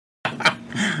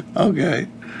Okay.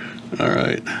 All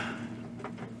right.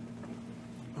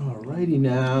 Alrighty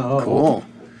now. Cool.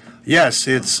 Yes,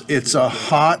 it's a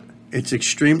hot. It's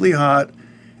extremely hot,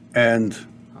 and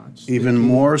Hot, even sticky.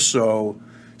 more so,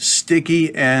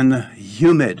 sticky and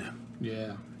humid.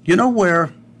 Yeah. You know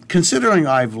where? Considering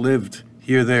I've lived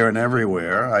here, there, and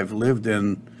everywhere, I've lived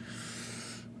in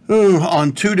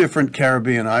on 2 different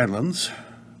Caribbean islands.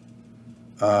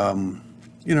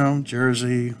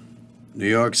 Jersey, New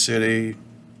York City,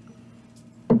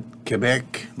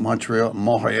 Quebec, Montreal.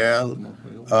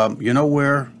 You know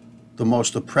where the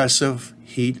most oppressive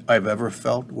heat I've ever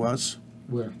felt was?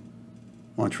 Where?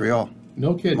 Montreal.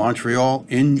 No kidding. Montreal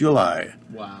in July.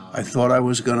 Wow. I thought I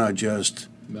was going to just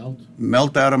Melt.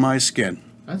 melt out of my skin.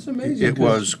 That's amazing. It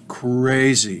was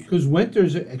crazy. Because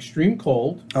winter's extreme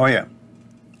cold. Oh, yeah.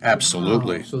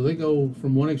 Absolutely. Wow. So they go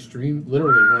from one extreme,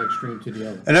 literally one extreme to the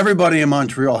other. And everybody in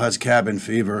Montreal has cabin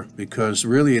fever because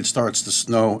really it starts to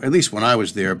snow, at least when I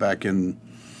was there back in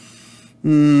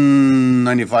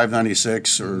 95,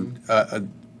 96, or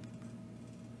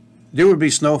there would be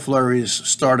snow flurries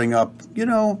starting up,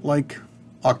 like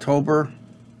October,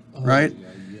 right? Yeah.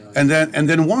 And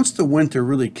then once the winter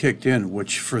really kicked in,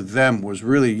 which for them was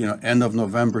really, end of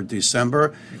November,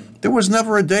 December, there was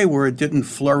never a day where it didn't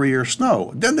flurry or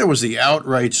snow. Then there was the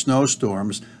outright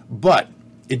snowstorms, but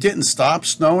it didn't stop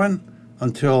snowing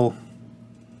until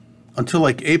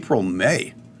like April,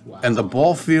 May. Wow. And the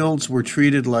ball fields were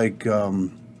treated like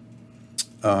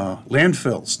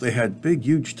landfills. They had big,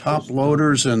 huge top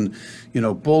loaders and,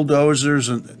 bulldozers,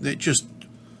 and they just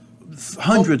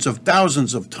hundreds of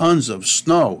thousands of tons of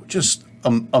snow. Just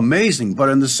amazing. But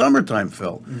in the summertime,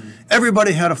 Phil,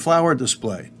 everybody had a flower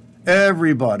display.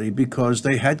 Everybody, because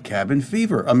they had cabin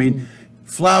fever. I mean,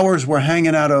 flowers were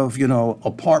hanging out of,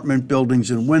 apartment buildings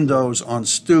and windows on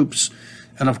stoops.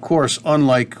 And of course,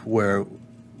 unlike where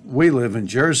we live in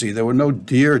Jersey, there were no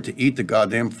deer to eat the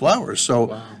goddamn flowers. So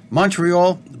Wow.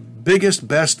 Montreal, biggest,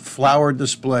 best flower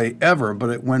display ever, but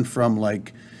it went from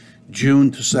like June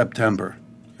to September.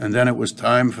 And then it was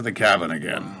time for the cabin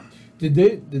again. Did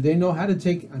they know how to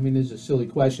take? I mean, this is a silly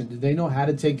question. Did they know how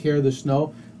to take care of the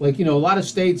snow? Like, a lot of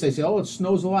states, they say, "Oh, it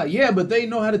snows a lot." Yeah, but they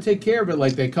know how to take care of it.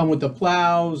 Like, they come with the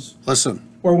plows. Listen.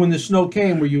 Or when the snow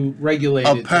came, were you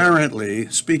regulated? Apparently,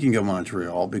 speaking of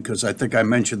Montreal, because I think I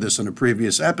mentioned this in a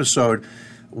previous episode,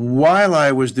 while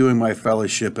I was doing my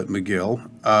fellowship at McGill,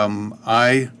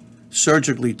 I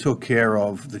surgically took care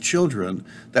of the children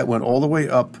that went all the way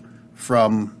up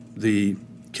from the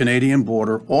Canadian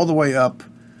border, all the way up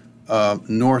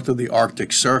north of the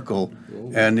Arctic Circle.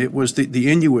 And it was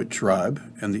the Inuit tribe,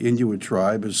 and the Inuit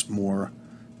tribe is more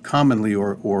commonly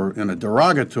or in a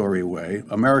derogatory way.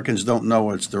 Americans don't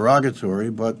know it's derogatory,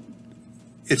 but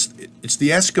it's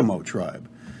the Eskimo tribe.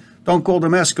 Don't call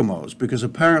them Eskimos, because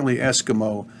apparently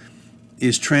Eskimo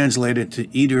is translated to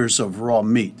eaters of raw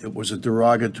meat. It was a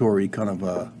derogatory kind of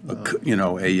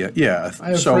yeah. I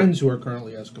have friends who are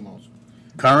currently Eskimos.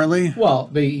 Currently? Well,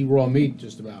 they eat raw meat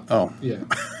just about. Oh. Yeah.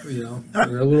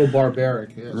 They're a little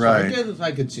barbaric. Yeah. Right. So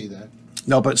I could see that.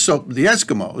 No, but so the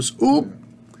Eskimos,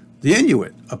 the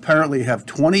Inuit, apparently have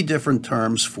 20 different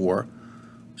terms for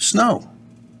snow.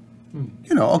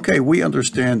 Okay, we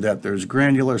understand that there's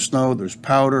granular snow, there's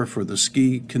powder for the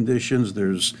ski conditions,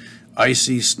 there's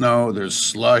icy snow, there's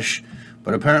slush,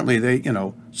 but apparently they,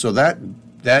 so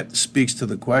that speaks to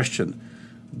the question,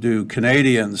 do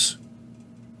Canadians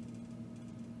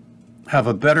have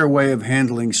a better way of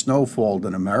handling snowfall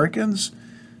than Americans?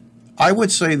 I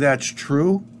would say that's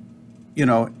true.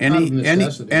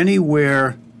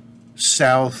 Anywhere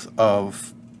south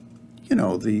of,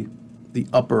 the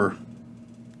upper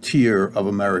tier of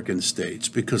American states,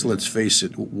 because let's face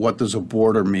it, what does a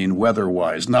border mean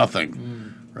weather-wise?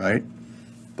 Nothing, right?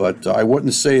 But I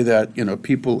wouldn't say that,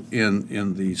 people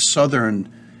in the southern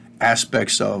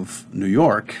aspects of New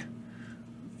York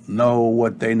know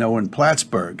what they know in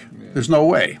Plattsburgh. Yeah. There's no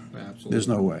way. Absolutely. There's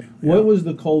no way. What was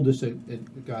the coldest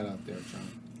it got out there,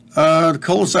 John? The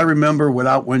coldest I remember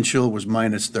without wind chill was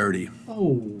minus 30.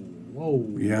 Oh, whoa.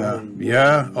 Yeah, whoa,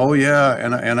 yeah, whoa. oh yeah,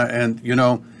 and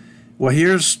well,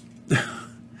 here's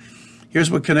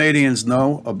what Canadians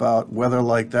know about weather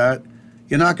like that.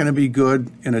 You're not going to be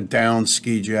good in a down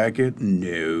ski jacket.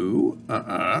 No,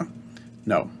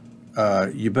 no.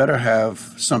 You better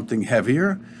have something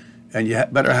heavier, and you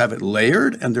better have it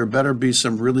layered, and there better be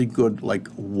some really good like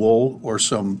wool or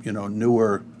some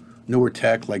newer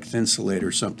tech like Thinsulate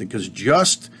or something, because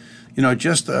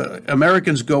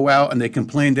Americans go out and they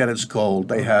complain that it's cold.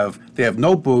 They have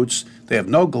no boots, they have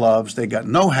no gloves, they got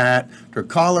no hat, their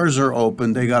collars are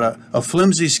open, they got a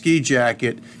flimsy ski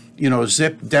jacket.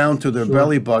 zipped down to their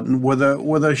belly button with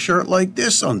a shirt like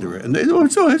this under it, and they oh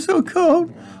it's so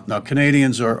cold. Now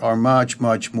Canadians are much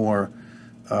more.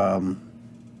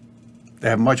 They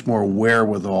have much more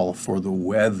wherewithal for the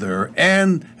weather,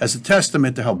 and as a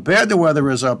testament to how bad the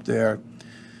weather is up there,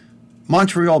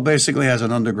 Montreal basically has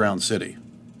an underground city,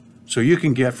 so you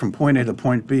can get from point A to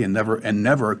point B and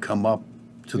never come up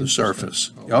to the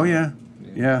surface. Oh yeah.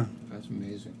 That's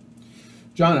amazing,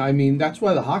 John. I mean, that's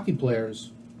why the hockey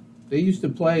players, they used to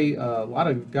play. A lot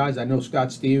of guys I know,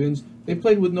 Scott Stevens, they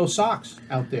played with no socks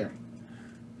out there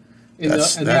in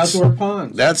the outdoor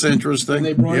ponds. That's interesting. And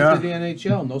they brought it to the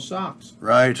NHL, no socks.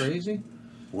 Right. Crazy.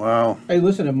 Wow. Hey,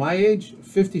 listen, at my age,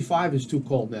 55 is too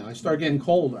cold now. I start getting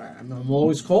cold. I'm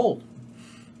always cold.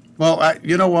 Well,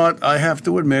 you know what? I have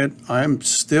to admit, I'm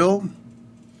still.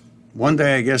 One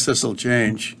day, I guess this will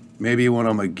change. Maybe when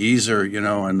I'm a geezer,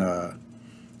 and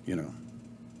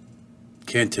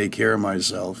can't take care of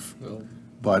myself. Well,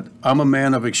 But I'm a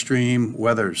man of extreme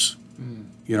weathers.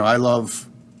 I love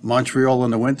Montreal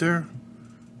in the winter,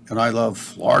 and I love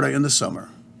Florida in the summer.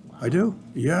 Wow. I do.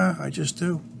 Yeah, I just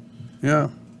do. Yeah.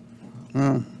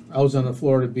 I was on a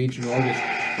Florida beach in August.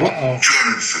 John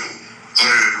and Phil, I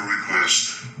have a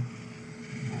request.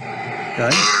 Okay.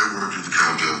 I worked at the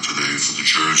countdown today for the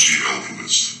Jersey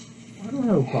Alchemist. I don't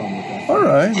have a problem with that. All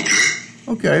right.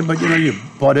 Okay? Okay, but you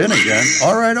butt in again.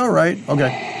 All right.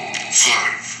 Okay.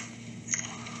 5,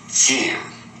 4,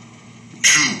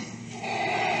 2,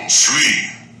 3,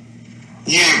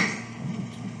 1.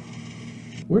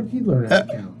 Where did he learn how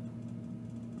to count?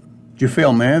 Did you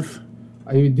fail math?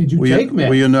 Did you take math?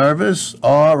 Were you nervous?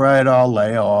 All right, I'll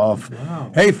lay off.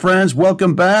 Wow. Hey, friends,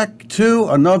 welcome back to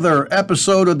another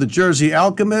episode of The Jersey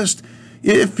Alchemist.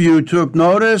 If you took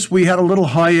notice, we had a little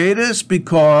hiatus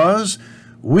because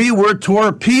we were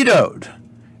torpedoed.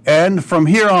 And from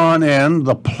here on in,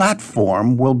 the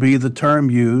platform will be the term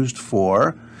used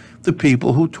for the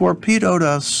people who torpedoed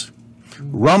us.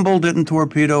 Rumble didn't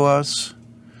torpedo us.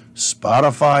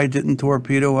 Spotify didn't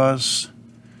torpedo us.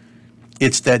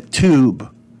 It's that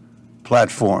tube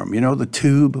platform. You know the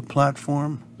tube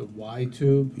platform? The Y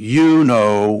tube? You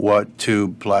know what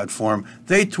tube platform.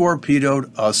 They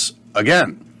torpedoed us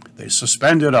again. They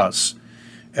suspended us.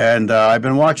 And I've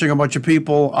been watching a bunch of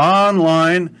people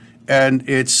online, and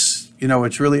it's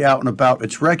really out and about.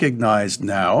 It's recognized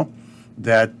now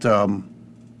that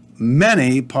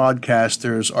many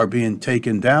podcasters are being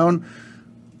taken down.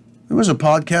 There was a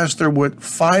podcaster with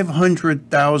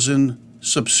 500,000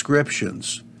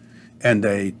 subscriptions, and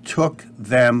they took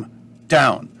them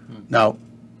down. Now,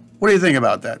 what do you think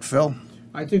about that, Phil?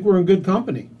 I think we're in good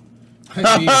company.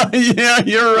 I mean, yeah,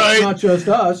 you're right. Not just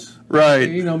us. Right.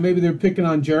 Maybe they're picking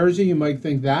on Jersey. You might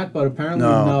think that, but apparently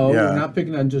no. They're not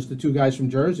picking on just the two guys from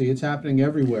Jersey. It's happening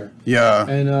everywhere. Yeah.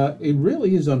 And it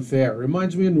really is unfair. It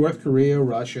reminds me of North Korea,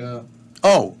 Russia.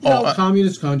 Oh,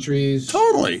 communist countries.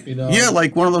 Totally. Yeah,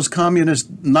 like one of those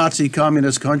Nazi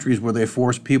communist countries where they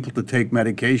force people to take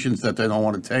medications that they don't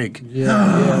want to take. Yeah.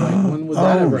 Like when would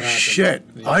that ever happen? Shit.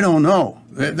 Yeah. I don't know.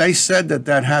 They said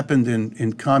that happened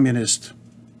in communist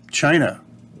China.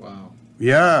 Wow.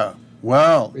 Yeah.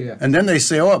 Well. Yeah. And then they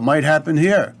say, it might happen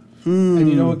here. And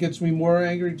you know what gets me more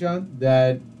angry, John?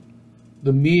 That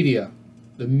the media,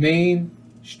 the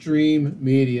mainstream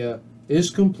media, is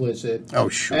complicit. Oh,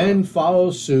 sure. And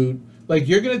follows suit. Like,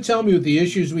 you're going to tell me with the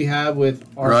issues we have with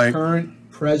our current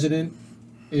president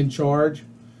in charge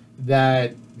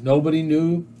that nobody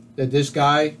knew that this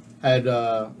guy had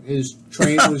his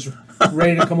train was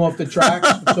ready to come off the tracks,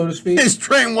 so to speak. His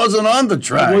train wasn't on the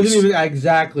tracks.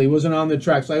 It wasn't on the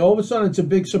tracks. Like, all of a sudden, it's a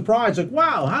big surprise. Like,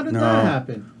 wow, how did that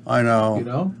happen? I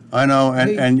know. I know.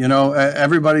 And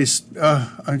everybody's... Wait.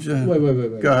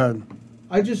 Go ahead.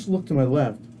 I just looked to my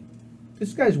left.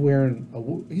 This guy's wearing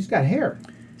he's got hair.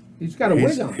 He's got a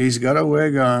wig on. He's got a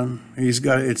wig on. He's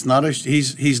not a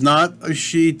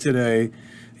she today.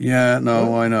 Yeah,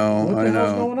 no, I know. What the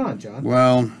hell's going on, John?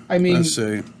 Well, I mean, let's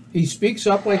see. He speaks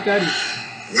up like that. Well,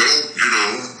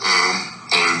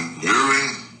 I'm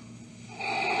wearing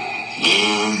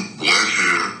long black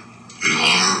hair in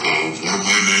honor of one of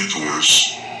my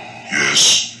mentors.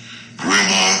 Yes,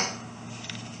 Grandma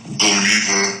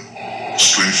Boniva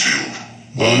Springfield.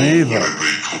 Boniva. What a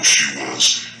great cook she was.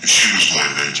 And she was my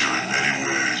mentor in many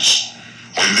ways.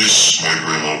 I miss my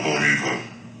Grandma Boniva.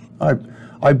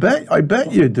 I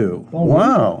bet you do.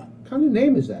 Wow. What kind of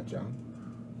name is that, John?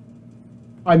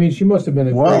 I mean, she must have been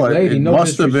a great lady. It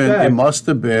must have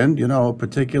been, a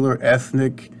particular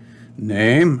ethnic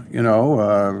name. I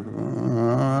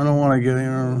don't want to get.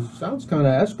 Sounds kind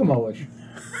of Eskimo-ish.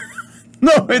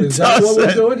 No, it doesn't. Is that what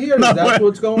we're doing here? Is that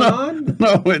what's going on?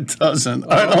 No, it doesn't.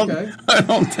 Okay. I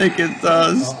don't think it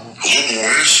does.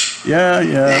 Hello, boys. Yeah.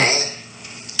 Well,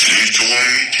 today's July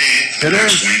 18th. It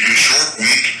Next is. week is Shark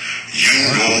Week. You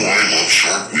know I love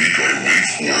Shark Week. I wait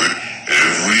for it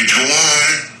every July.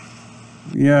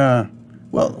 Yeah.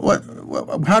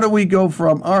 Well, how do we go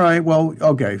from, all right, well,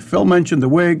 okay, Phil mentioned the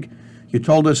wig. You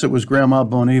told us it was Grandma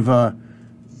Boniva,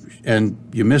 and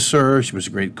you miss her. She was a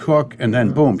great cook. And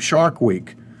then, boom, Shark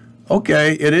Week.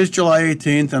 Okay, it is July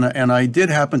 18th, and I did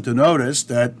happen to notice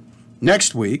that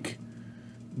next week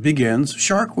begins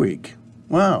Shark Week.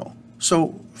 Wow.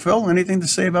 So, Phil, anything to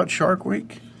say about Shark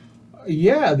Week?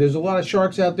 Yeah, there's a lot of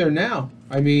sharks out there now.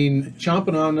 I mean,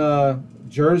 chomping on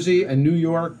Jersey and New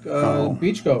York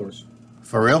beachgoers.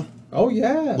 For real? Oh,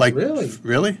 yeah. Like, really?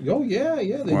 Really? Oh, yeah.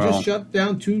 They Wow. just shut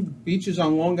down 2 beaches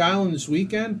on Long Island this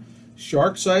weekend.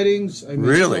 Shark sightings. I mean,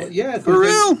 Really? so, yeah. For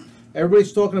real?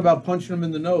 Everybody's talking about punching them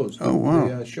in the nose. Oh, wow.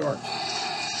 The sharks. Oh,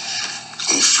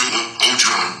 Philip,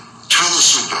 John, tell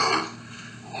us about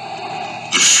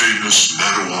the famous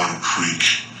Mattawan Creek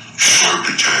shark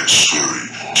attack story.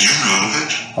 Do you know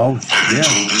it? Oh, I've been yeah.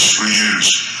 told this for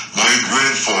years. My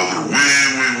grandfather,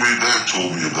 way back,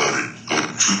 told me about it.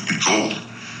 But truth be told,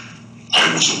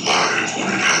 I was alive when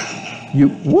it happened. You,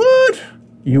 what?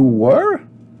 You were?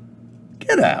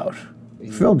 Get out.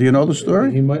 Phil, do you know the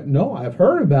story? He might. No, I've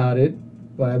heard about it,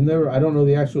 but I don't know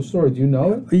the actual story. Do you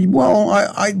know it? Well,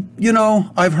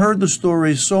 I've heard the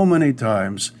story so many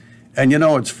times, and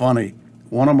it's funny.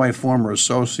 One of my former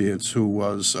associates, who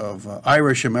was of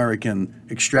Irish American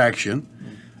extraction,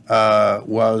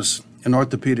 was an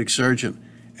orthopedic surgeon,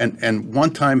 and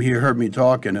one time he heard me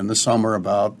talking in the summer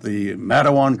about the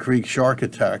Mattawan Creek shark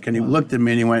attack, and he looked at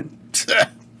me and he went,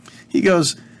 he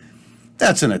goes,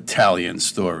 "That's an Italian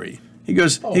story." He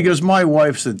goes, "My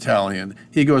wife's Italian."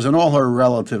 He goes, "And all her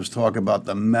relatives talk about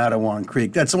the Mattawan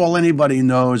Creek. That's all anybody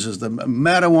knows is the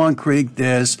Mattawan Creek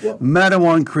this,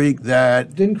 Mattawan Creek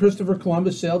that." Didn't Christopher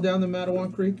Columbus sail down the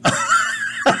Mattawan Creek?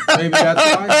 Maybe that's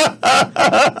why.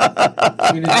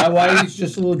 I mean, is that why he's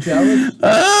just a little jealous?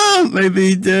 Maybe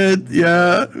he did.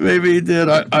 Yeah, maybe he did.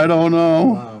 I don't know.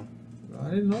 Wow, I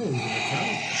didn't know he was an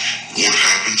Italian. What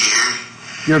happened to her?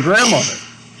 Your grandmother.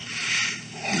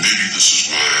 Maybe this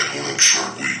is why I brought up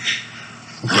Shark Week.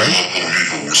 Grandma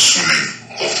Boniva was swimming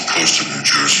off the coast of New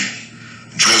Jersey,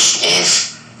 just off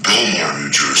Belmar, New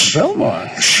Jersey. Belmar?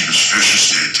 And she was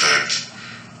viciously attacked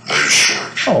by a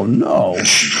shark. Oh, no. And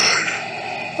she died.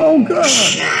 Oh,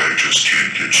 This is God. why I just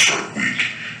can't get Shark Week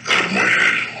out of my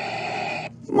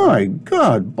head. My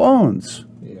God, Bones.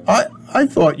 Yeah. I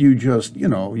thought you just, you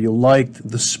liked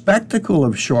the spectacle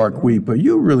of Shark Week, but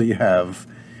you really have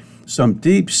some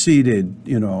deep-seated,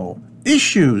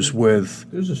 issues with.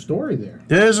 There's a story there.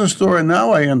 There's a story.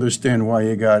 Now I understand why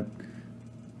you got.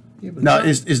 Yeah, but Now,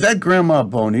 is that Grandma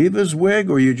Boniva's wig,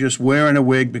 or you just wearing a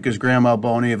wig because Grandma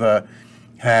Boniva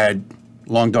had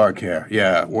long dark hair?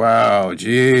 Yeah. Wow.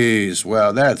 Jeez.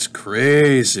 Wow. That's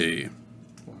crazy.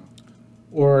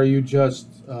 or are you just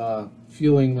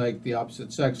feeling like the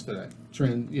opposite sex today?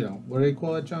 What do they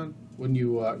call it, John? When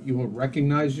you will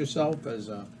recognize yourself as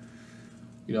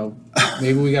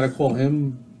maybe we got to call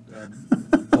him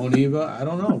Boniva. I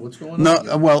don't know what's going on.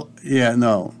 No. Well. Yeah.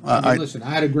 No. I mean, listen, I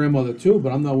had a grandmother too,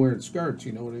 but I'm not wearing skirts.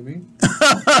 You know what I mean?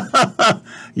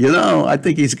 I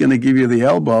think he's going to give you the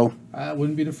elbow, That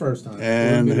wouldn't be the first time.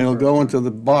 and he'll go into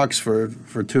the box for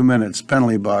 2 minutes,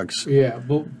 penalty box. Yeah,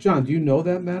 but John, do you know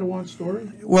that Mattawan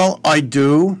story? Well, I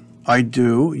do,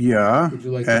 yeah. Would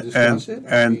you like to discuss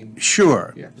it?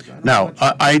 Sure. Yeah, 'cause I don't Now, watch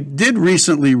it. I did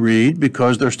recently read,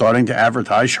 because they're starting to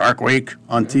advertise Shark Week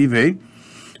on TV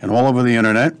and all over the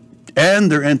internet,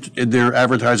 and they're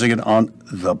advertising it on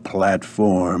the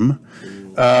platform.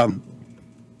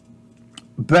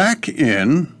 Back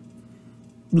in,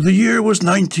 the year was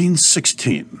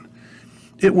 1916.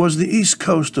 It was the east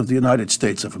coast of the United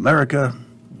States of America,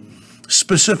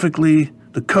 specifically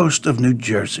the coast of New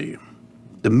Jersey,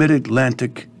 the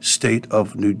mid-Atlantic state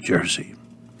of New Jersey.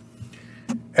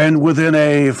 And within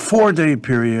a 4-day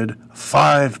period,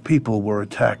 5 people were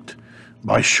attacked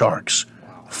by sharks,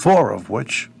 4 of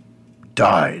which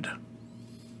died.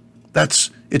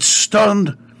 It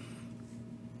stunned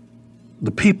the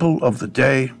people of the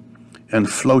day, and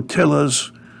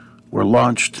flotillas were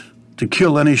launched to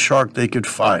kill any shark they could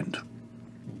find.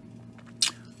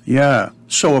 Yeah,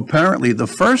 so apparently the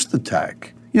first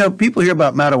attack, people hear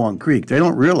about Mattawan Creek, they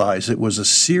don't realize it was a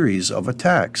series of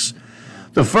attacks.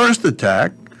 The first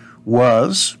attack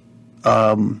was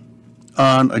on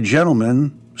a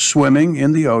gentleman swimming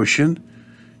in the ocean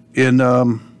in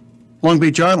Long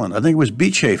Beach Island. I think it was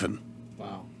Beach Haven.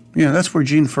 Wow. Yeah, that's where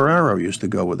Gene Ferraro used to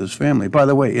go with his family. By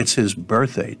the way, it's his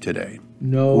birthday today.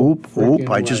 No. Oop, I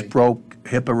way. just broke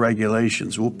HIPAA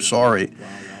regulations. Oops, sorry.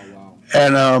 Wow.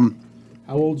 And,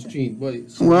 How old's Gene? What,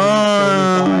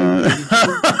 well,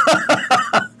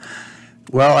 75?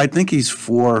 well, I think he's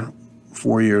four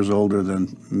years older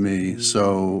than me,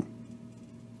 so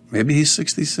maybe he's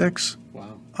 66.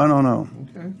 Wow. I don't know.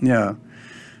 Okay. Yeah.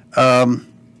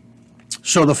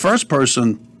 So the first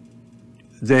person,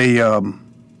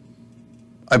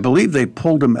 I believe they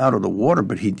pulled him out of the water,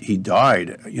 but he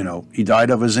died. He died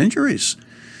of his injuries.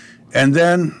 And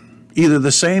then either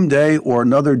the same day or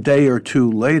another day or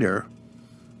two later,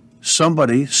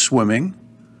 somebody swimming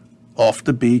off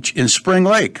the beach in Spring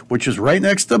Lake, which is right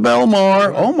next to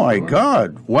Belmar. Oh my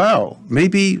God. Wow.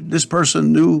 Maybe this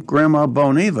person knew Grandma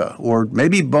Boniva, or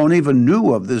maybe Boniva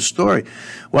knew of this story.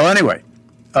 Well, anyway,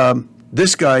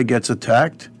 this guy gets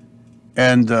attacked,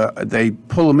 and they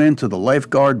pull him into the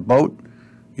lifeguard boat.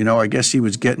 I guess he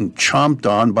was getting chomped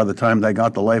on by the time they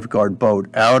got the lifeguard boat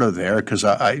out of there, because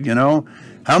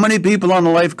how many people on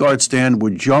the lifeguard stand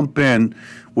would jump in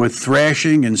with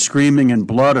thrashing and screaming and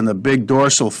blood and a big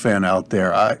dorsal fin out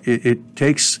there? It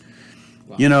takes,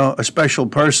 a special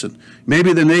person.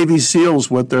 Maybe the Navy SEALs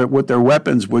with their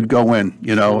weapons would go in,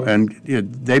 and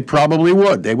they probably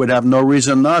would. They would have no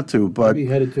reason not to. But Maybe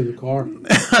headed to the car.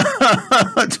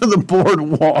 to the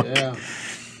boardwalk. Yeah.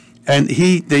 And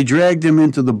they dragged him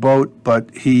into the boat, but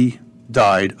he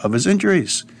died of his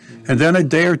injuries. And then a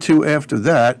day or two after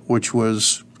that, which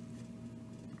was,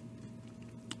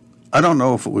 I don't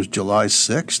know if it was July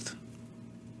 6th,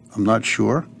 I'm not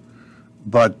sure,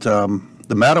 but the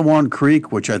Matawan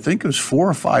Creek, which I think is 4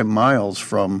 or 5 miles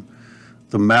from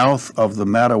the mouth of the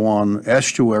Matawan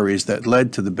estuaries that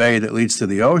led to the bay that leads to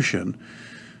the ocean,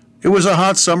 it was a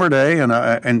hot summer day,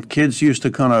 and kids used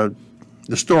to kind of,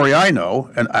 the story I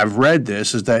know, and I've read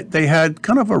this, is that they had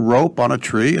kind of a rope on a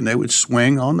tree, and they would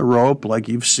swing on the rope like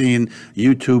you've seen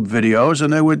YouTube videos,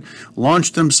 and they would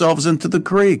launch themselves into the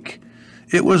creek.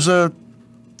 It was a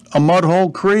mud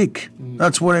hole creek.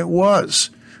 That's what it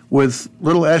was, with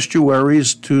little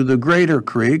estuaries to the greater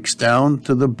creeks, down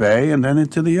to the bay, and then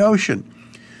into the ocean.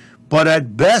 But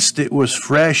at best, it was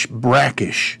fresh,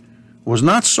 brackish. It was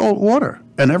not salt water,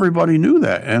 and everybody knew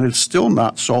that, and it's still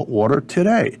not salt water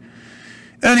today.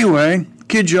 Anyway,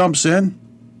 kid jumps in,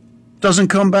 doesn't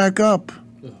come back up.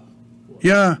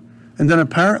 Yeah, and then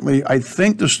apparently, I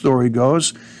think the story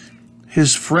goes,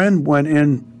 his friend went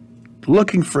in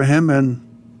looking for him, and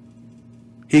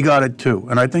he got it too.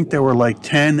 And I think they were like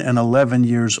 10 and 11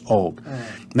 years old.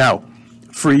 Now,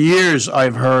 for years,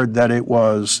 I've heard that it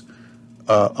was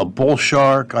a bull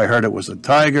shark. I heard it was a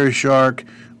tiger shark.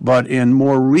 But in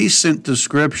more recent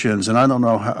descriptions, and I don't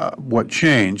know what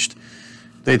changed,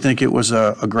 they think it was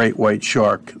a great white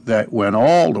shark that went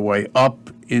all the way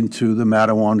up into the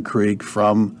Matawan Creek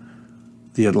from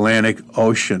the Atlantic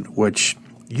Ocean, which,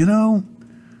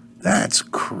 that's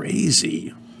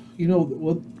crazy.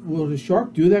 Will the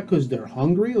shark do that because they're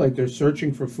hungry, like they're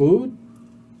searching for food?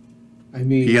 I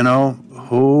mean,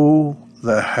 who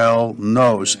the hell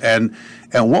knows? And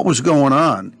what was going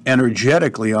on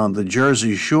energetically on the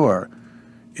Jersey Shore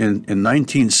in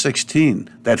 1916,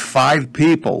 that 5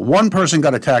 people, one person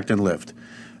got attacked and lived.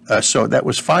 So that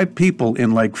was 5 people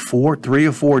in like 3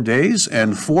 or 4 days,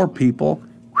 and 4 people,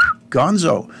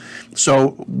 gonzo.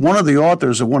 So one of the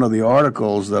authors of one of the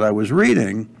articles that I was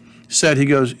reading said, he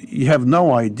goes, you have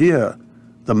no idea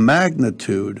the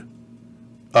magnitude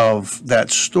of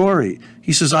that story.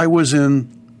 He says, I was in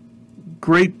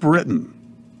Great Britain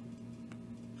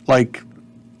like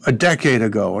a decade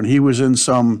ago, and he was in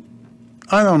some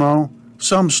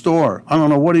store. I don't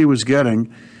know what he was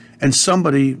getting. And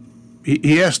somebody,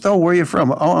 he asked, where are you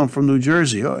from? Oh, I'm from New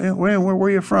Jersey. Oh, yeah, where are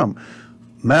you from?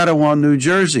 Matawan, New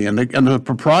Jersey. And the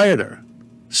proprietor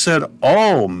said,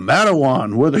 oh,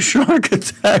 Matawan, where the shark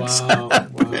attacks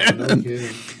happened. No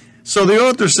kidding. So the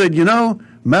author said,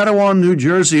 Matawan, New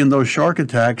Jersey, and those shark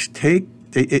attacks,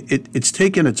 it's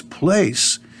taken its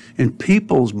place in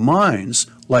people's minds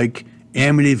like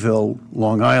Amityville,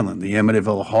 Long Island, the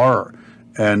Amityville Horror.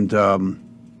 And,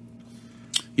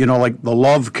 like the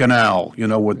Love Canal,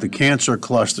 with the cancer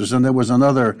clusters. And there was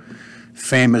another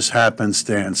famous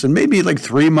happenstance. And maybe like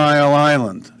 3 Mile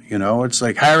Island, it's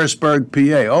like Harrisburg,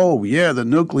 PA. Oh, yeah, the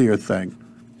nuclear thing.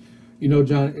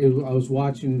 John, I was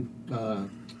watching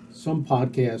some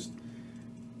podcast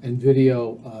and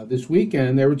video this weekend,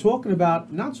 and they were talking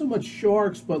about not so much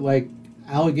sharks, but like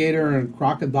alligator and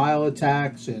crocodile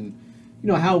attacks, and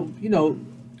how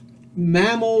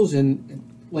mammals and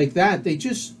like that,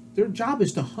 their job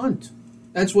is to hunt.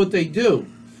 That's what they do.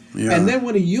 Yeah. And then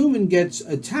when a human gets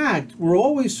attacked, we're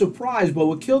always surprised. But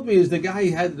what killed me is the guy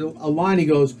had a line. He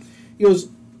goes,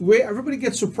 everybody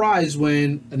gets surprised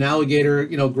when an alligator,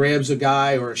 grabs a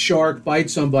guy or a shark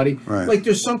bites somebody. Right. Like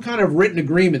there's some kind of written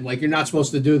agreement, like you're not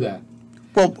supposed to do that.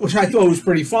 Well, Which I thought was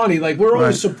pretty funny. Like we're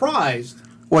always surprised.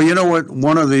 Well, you know what?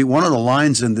 One of the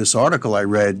lines in this article I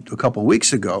read a couple of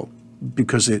weeks ago,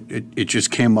 because it just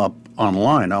came up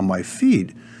online on my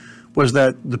feed, was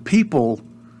that the people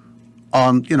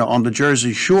on the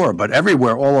Jersey Shore, but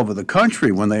everywhere all over the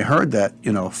country, when they heard that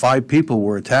 5 people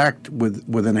were attacked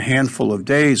within a handful of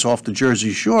days off the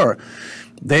Jersey Shore,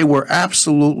 they were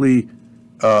absolutely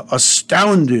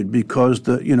astounded because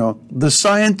the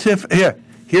scientific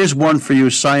here's one for you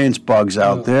science bugs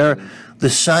out there. The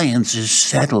science is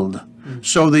settled.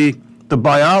 So the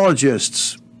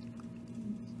biologists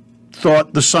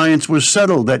thought the science was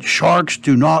settled, that sharks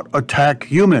do not attack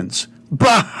humans.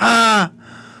 Bah!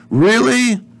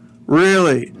 Really?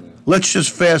 Really? Let's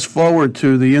just fast forward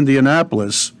to the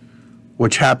Indianapolis,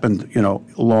 which happened,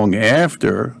 long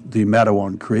after the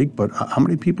Mattawan Creek. But how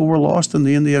many people were lost in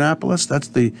the Indianapolis? That's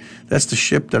the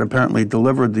ship that apparently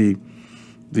delivered the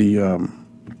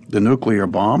nuclear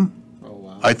bomb. Oh,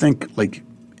 wow. I think like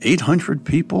 800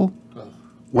 people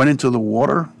went into the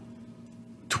water.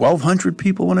 1,200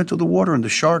 people went into the water, and the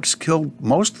sharks killed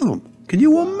most of them. Can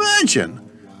you imagine? Wow.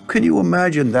 Can you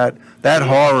imagine that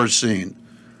horror scene?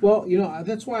 Well,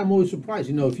 that's why I'm always surprised.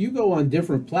 If you go on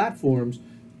different platforms,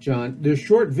 John, there's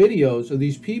short videos of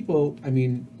these people. I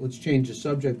mean, let's change the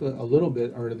subject a little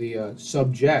bit, or the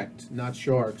subject, not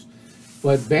sharks,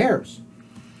 but bears.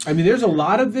 I mean, there's a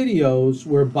lot of videos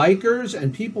where bikers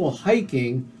and people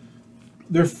hiking,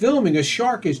 they're filming a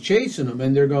shark is chasing them,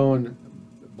 and they're going,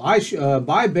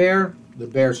 bye bear, the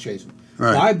bear's chasing them.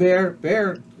 Right. Bye bear,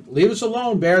 leave us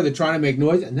alone, bear. They're trying to make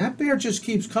noise, and that bear just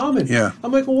keeps coming. Yeah.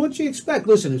 I'm like, well, what'd you expect?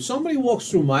 Listen, if somebody walks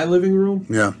through my living room,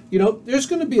 there's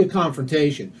going to be a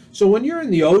confrontation. So when you're in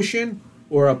the ocean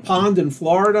or a pond in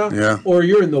Florida, or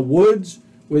you're in the woods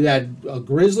where a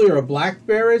grizzly or a black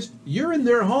bear is, you're in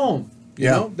their home. You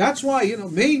know? That's why,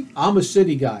 me, I'm a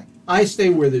city guy. I stay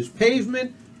where there's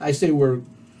pavement. I stay where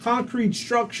concrete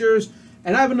structures,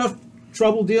 and I have enough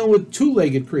trouble dealing with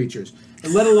two-legged creatures,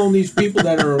 and let alone these people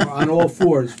that are on all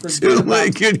fours.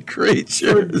 Two-legged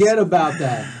creatures. Forget about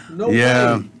that. No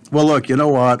way. Well, look, you know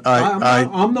what?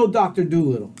 I'm no Dr.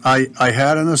 Doolittle. I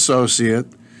had an associate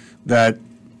that,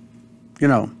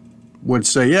 would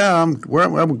say,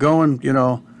 we're going,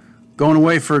 going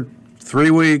away for 3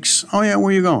 weeks. Oh, yeah, where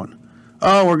are you going?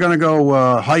 Oh, we're going to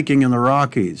go hiking in the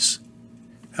Rockies.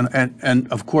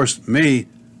 And of course, me,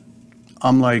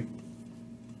 I'm like,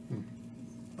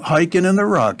 hiking in the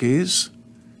Rockies,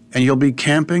 and you'll be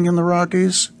camping in the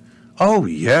Rockies? Oh,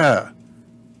 yeah.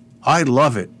 I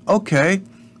love it. Okay.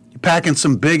 You packing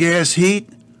some big-ass heat?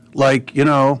 Like,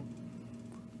 a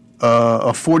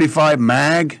 45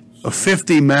 mag, a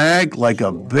 50 mag, like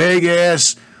a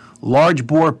big-ass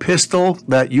large-bore pistol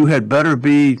that you had better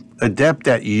be adept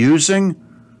at using?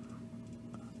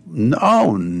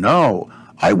 No.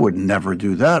 I would never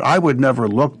do that. I would never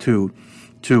look to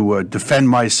defend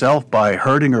myself by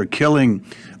hurting or killing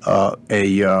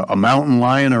a mountain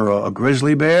lion or a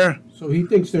grizzly bear. So he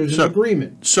thinks there's an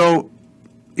agreement. So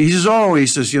he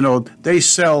says, they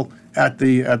sell at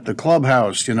the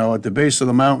clubhouse, at the base of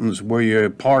the mountains where you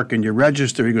park and you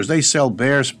register. He goes, they sell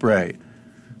bear spray.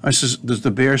 I says, does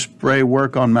the bear spray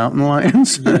work on mountain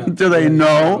lions? Yeah. Do they know?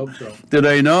 I hope so. Do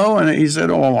they know? And he said,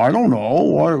 oh, I don't know.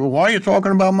 Why are you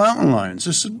talking about mountain lions?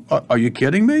 I said, are you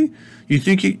kidding me? You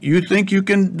think you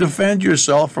can defend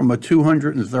yourself from a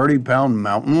 230-pound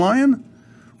mountain lion,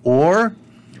 or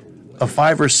a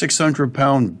 500 or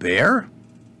 600-pound bear?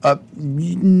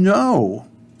 No.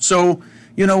 So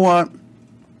you know what?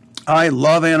 I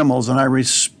love animals and I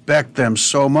respect them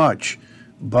so much,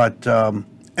 but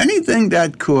anything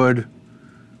that could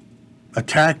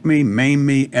attack me, maim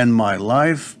me, end my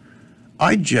life,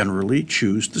 I generally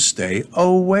choose to stay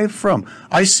away from.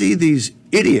 I see these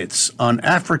idiots on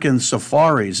African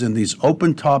safaris in these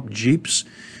open-top Jeeps,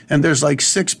 and there's like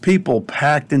 6 people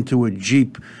packed into a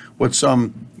Jeep with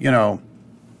some,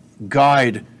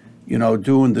 guide,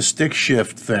 doing the stick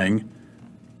shift thing,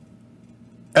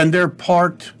 and they're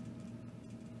parked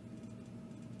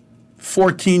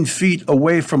 14 feet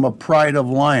away from a pride of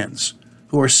lions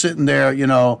who are sitting there,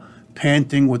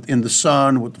 panting in the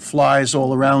sun with the flies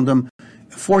all around them.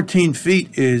 14 feet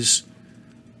it's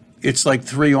like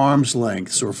 3 arms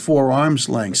lengths or 4 arms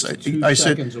lengths. I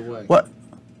said, seconds away. What?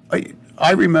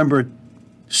 I remember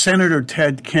Senator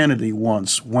Ted Kennedy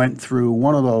once went through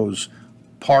one of those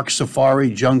park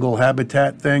safari jungle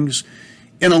habitat things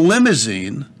in a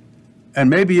limousine and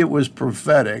maybe it was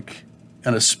prophetic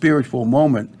and a spiritual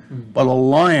moment, but a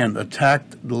lion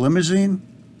attacked the limousine.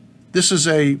 This is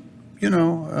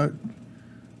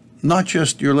not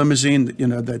just your limousine,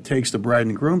 that takes the bride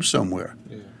and groom somewhere.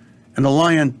 Yeah. And the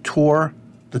lion tore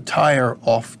the tire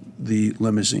off the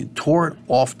limousine, tore it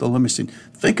off the limousine.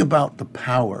 Think about the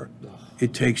power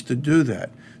it takes to do that.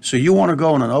 So you want to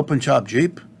go in an open top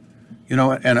Jeep, and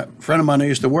a friend of mine I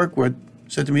used to work with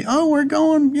said to me, "Oh, we're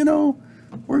going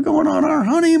on our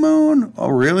honeymoon." "Oh,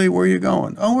 really? Where are you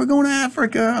going?" "Oh, we're going to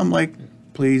Africa." I'm like,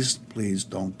 please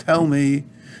don't tell me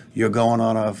you're going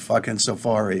on a fucking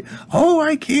safari. "Oh,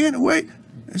 I can't wait."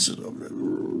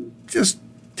 Just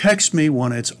text me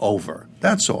when it's over.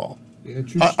 That's all. Yeah,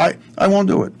 I won't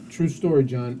do it. True story,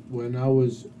 John. When I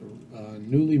was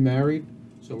newly married,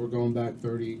 so we're going back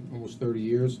almost 30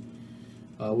 years,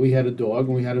 we had a dog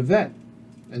and we had a vet.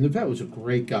 And the vet was a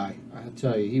great guy. I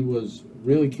tell you, he was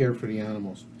really cared for the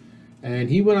animals. And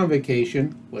he went on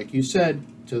vacation, like you said,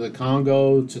 to the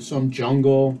Congo, to some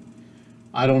jungle.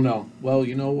 I don't know. Well,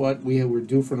 you know what? We were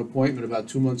due for an appointment about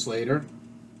 2 months later.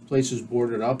 Place is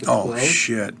boarded up. It's closed.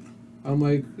 Shit. I'm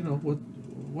like,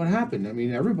 what happened? I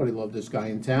mean, everybody loved this guy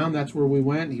in town. That's where we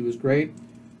went. He was great.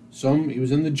 He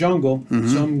was in the jungle. Mm-hmm.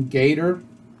 Some gator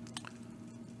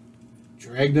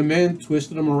dragged him in,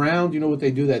 twisted him around. You know what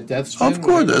they do, that death spin? Of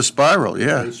course, the spiral,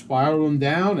 yeah. They spiraled him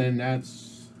down, and I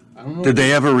don't know. Did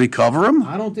they ever recover him?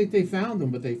 I don't think they found him,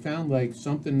 but they found, like,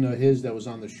 something his that was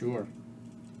on the shore.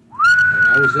 And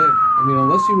that was it. I mean,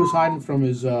 unless he was hiding from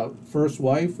his first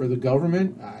wife or the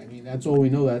government, I mean, that's all we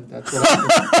know. That's what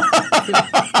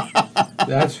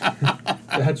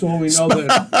that's all we know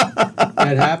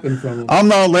that happened from him. I'm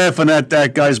not laughing at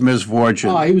that guy's misfortune.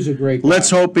 Oh, he was a great guy. Let's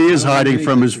hope he is hiding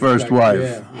from his first wife.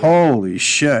 Yeah. Holy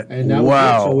shit. And that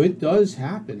was it. So it does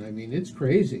happen. I mean, it's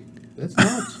crazy. That's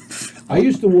nuts. I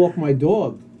used to walk my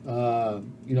dog,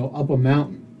 up a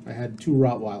mountain. I had 2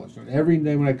 Rottweilers. And every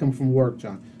day when I come from work,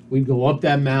 John, we'd go up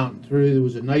that mountain. There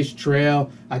was a nice trail.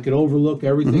 I could overlook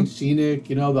everything scenic,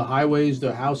 the highways,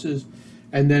 the houses.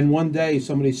 And then one day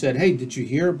somebody said, "Hey, did you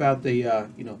hear about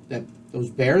those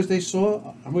bears they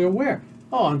saw?" I'm like, "Where?"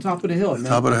 "Oh, on top of the hill."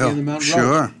 Top of the hill. The mountain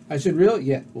Sure. road. I said, "Really?"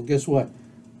 "Yeah." Well, guess what?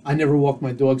 I never walk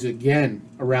my dogs again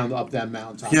around up that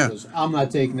mountaintop. Yeah. I'm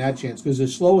not taking that chance because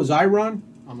as slow as I run,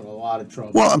 I'm in a lot of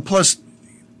trouble. Well, and plus,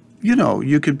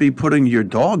 you could be putting your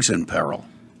dogs in peril.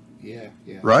 Yeah.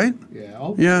 Right? Yeah.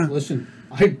 Oh, yeah. Listen,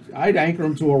 I'd anchor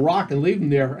them to a rock and leave them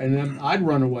there, and then I'd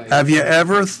run away. Have you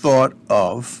ever thought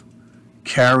of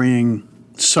carrying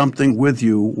something with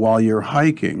you while you're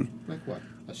hiking? Like what?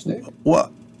 A stick?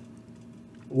 What?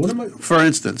 What am I? For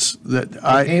instance,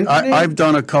 I've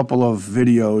done a couple of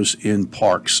videos in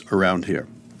parks around here,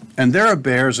 and there are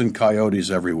bears and coyotes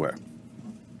everywhere.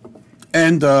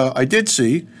 And I did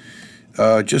see,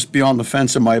 just beyond the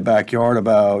fence in my backyard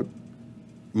about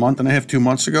a month and a half, 2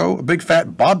 months ago, a big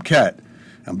fat bobcat.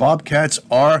 And bobcats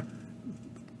are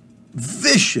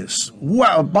vicious.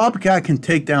 Wow, a bobcat can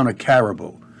take down a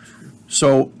caribou.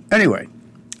 So anyway,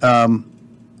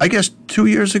 I guess 2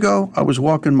 years ago, I was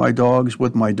walking my dogs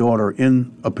with my daughter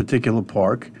in a particular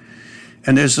park,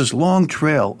 and there's this long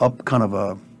trail up kind of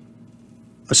a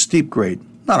steep grade,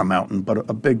 not a mountain, but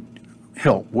a big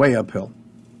hill, way uphill.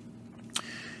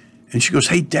 And she goes,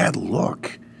 "Hey, Dad,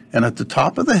 look." And at the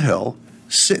top of the hill,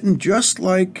 sitting just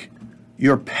like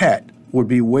your pet would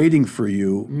be waiting for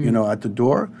you, at the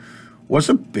door, was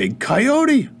a big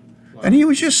coyote. Wow. And he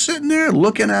was just sitting there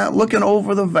looking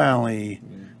over the valley.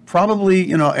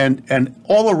 Probably, and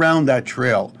all around that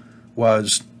trail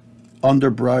was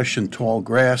underbrush and tall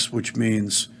grass, which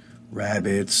means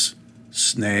rabbits,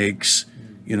 snakes,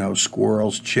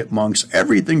 squirrels, chipmunks,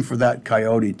 everything for that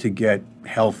coyote to get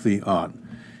healthy on.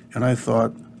 And I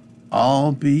thought,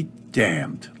 I'll be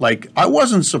damned. Like, I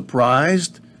wasn't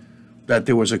surprised that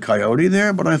there was a coyote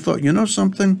there, but I thought,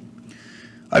 something?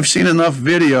 I've seen enough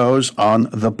videos on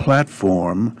the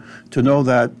platform to know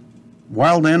that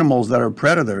wild animals that are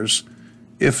predators,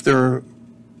 if they're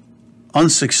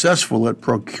unsuccessful at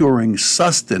procuring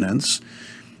sustenance,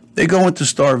 they go into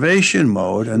starvation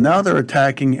mode, and now they're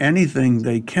attacking anything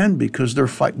they can because they're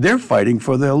fighting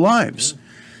for their lives.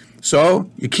 So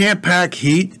you can't pack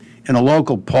heat in a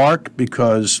local park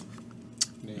because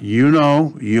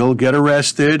you'll get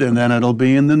arrested and then it'll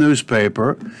be in the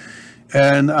newspaper.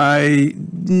 And I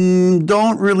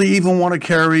don't really even want to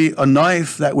carry a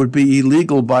knife that would be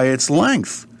illegal by its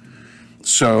length.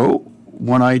 So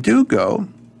when I do go,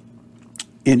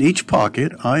 in each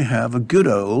pocket I have a good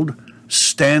old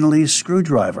Stanley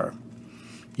screwdriver.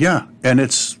 Yeah, and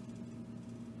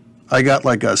I got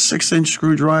like a 6-inch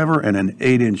screwdriver and an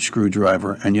 8-inch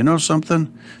screwdriver. And you know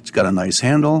something? It's got a nice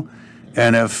handle.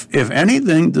 And if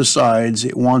anything decides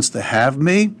it wants to have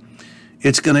me,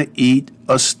 it's going to eat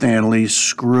a Stanley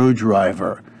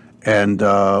screwdriver. And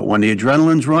when the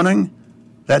adrenaline's running,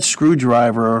 that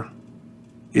screwdriver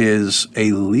is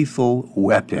a lethal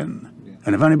weapon. Yeah.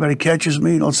 And if anybody catches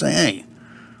me, they'll say, hey,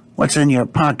 what's in your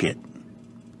pocket?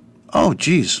 Oh,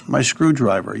 geez, my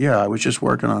screwdriver. Yeah, I was just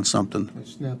working on something. A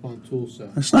snap-on tool set.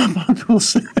 A snap-on tool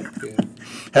set. Yeah.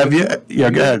 Have you? Yeah,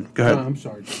 go ahead. Go ahead. No, I'm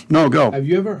sorry. No, go. Have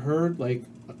you ever heard like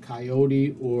a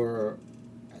coyote or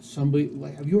somebody?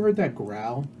 Like, have you heard that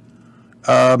growl?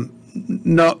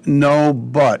 No,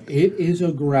 but it is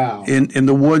a growl in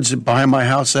the woods behind my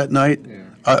house at night.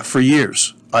 Yeah. For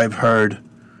years, I've heard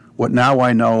what now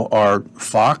I know are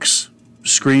fox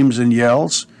screams and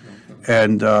yells, okay.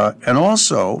 And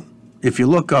also, if you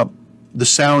look up the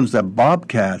sounds that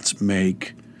bobcats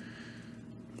make,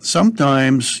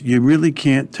 sometimes you really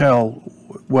can't tell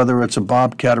whether it's a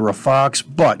bobcat or a fox.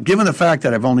 But given the fact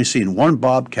that I've only seen one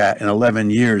bobcat in 11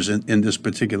 years in this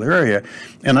particular area,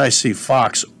 and I see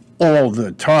fox all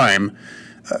the time,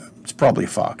 it's probably a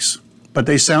fox. But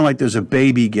they sound like there's a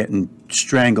baby getting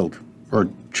strangled or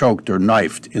choked or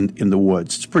knifed in the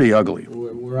woods. It's pretty ugly.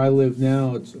 Where I live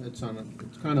now, it's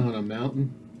kind of on a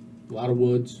mountain, a lot of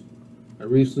woods. I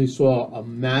recently saw a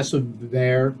massive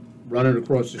bear running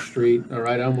across the street. All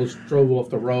right, I almost drove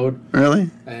off the road. Really?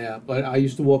 But I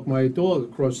used to walk my dog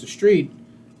across the street,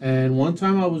 and one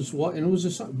time I was walking, and it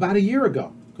was about a year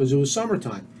ago because it was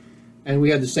summertime, and we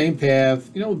had the same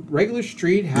path, regular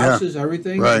street, houses, yeah,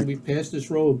 everything. Right. And we passed this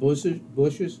row of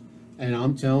bushes, and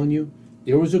I'm telling you,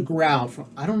 there was a growl from.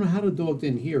 I don't know how the dog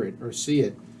didn't hear it or see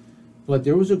it, but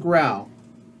there was a growl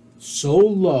so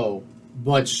low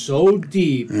but so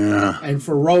deep, yeah, and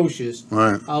ferocious.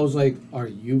 Right. I was like, I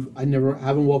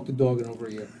haven't walked a dog in over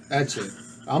a year. That's it.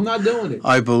 I'm not doing it.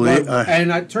 I believe.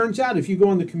 And it turns out, if you go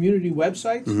on the community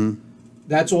websites, mm-hmm,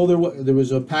 that's all there was. There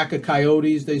was a pack of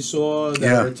coyotes they saw that,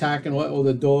 yeah, were attacking all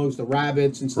the dogs, the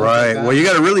rabbits, and stuff like that. Well, you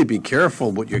got to really be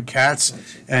careful with your cats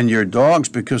and your dogs,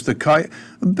 because the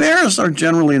bears are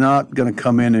generally not going to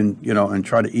come in and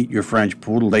try to eat your French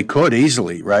poodle. They could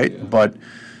easily, right? Yeah. But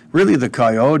really, the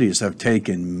coyotes have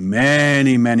taken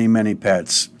many, many, many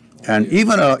pets, and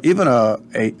even a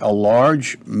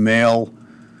large male,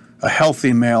 a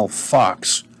healthy male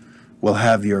fox will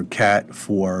have your cat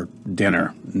for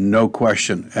dinner, no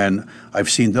question. And I've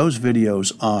seen those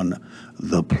videos on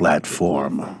the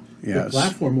platform. Yes. The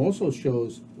platform also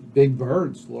shows big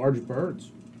birds, large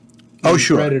birds. Oh,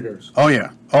 sure. Predators. Oh, yeah.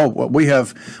 Oh,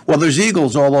 well, there's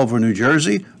eagles all over New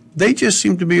Jersey. They just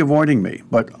seem to be avoiding me,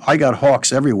 but I got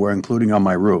hawks everywhere, including on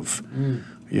my roof. Mm.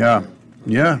 Yeah,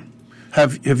 yeah.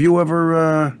 Have you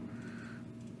ever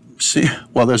seen?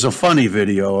 Well, there's a funny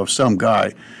video of some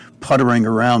guy puttering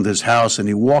around his house, and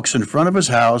he walks in front of his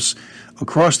house,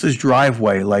 across his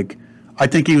driveway, like I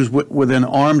think he was within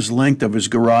arm's length of his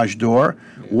garage door,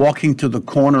 walking to the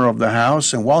corner of the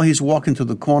house. And while he's walking to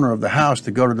the corner of the house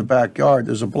to go to the backyard,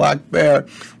 there's a black bear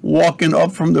walking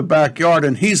up from the backyard,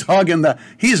 and he's hugging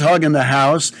the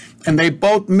house, and they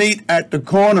both meet at the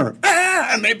corner.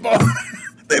 And they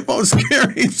both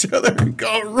scare each other and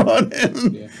go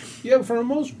running. Yeah, for the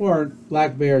most part,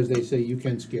 black bears, they say you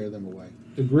can scare them away.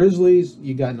 The grizzlies,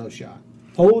 you got no shot.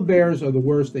 Polar bears are the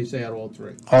worst, they say, out of all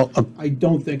three. I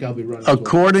don't think I'll be running.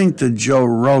 According to Joe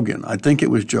Rogan, I think it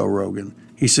was Joe Rogan,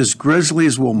 he says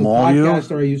grizzlies will maul you. The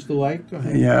podcaster I used to like. Go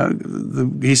ahead. Yeah,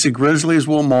 he said grizzlies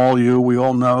will maul you. We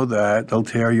all know that. They'll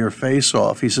tear your face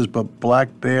off. He says, but black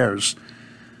bears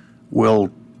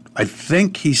will, I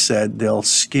think he said, they'll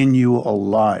skin you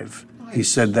alive. Nice. He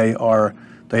said they are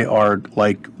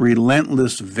like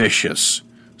relentless, vicious.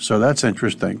 So that's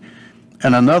interesting.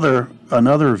 And another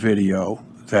video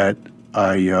that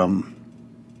I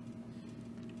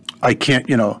can't,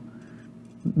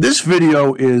 this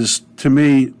video is, to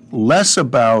me, less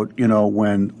about,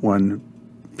 when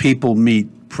people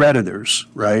meet predators,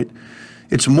 right?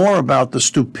 It's more about the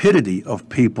stupidity of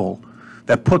people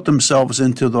that put themselves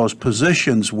into those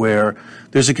positions where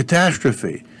there's a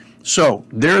catastrophe. So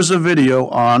there's a video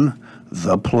on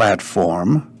the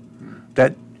platform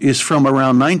that is from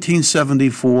around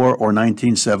 1974 or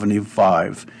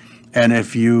 1975. And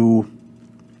if you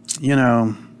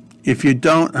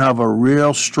don't have a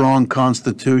real strong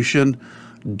constitution,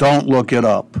 don't look it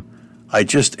up. I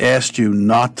just asked you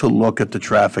not to look at the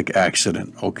traffic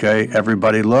accident, okay?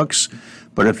 Everybody looks.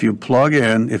 But if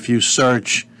you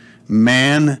search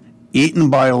man eaten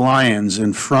by lions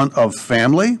in front of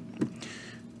family,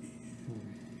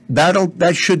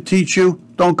 that should teach you,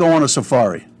 don't go on a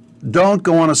safari. Don't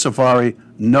go on a safari.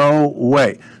 No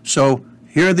way. So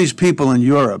here are these people in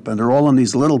Europe, and they're all in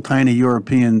these little tiny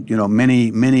European,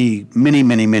 mini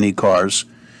cars,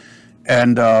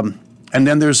 and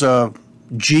then there's a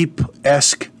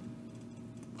Jeep-esque,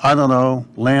 I don't know,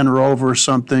 Land Rover or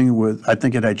something with, I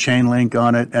think it had chain link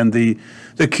on it, and the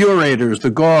curators, the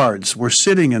guards, were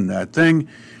sitting in that thing,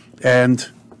 and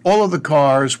all of the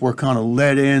cars were kind of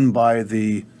led in by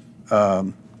the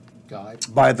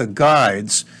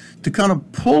guides to kind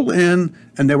of pull in,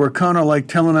 and they were kind of like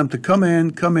telling them to come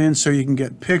in, so you can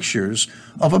get pictures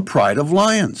of a pride of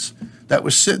lions that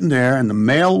was sitting there, and the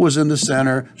male was in the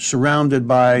center, surrounded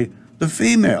by the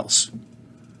females.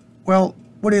 Well,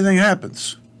 what do you think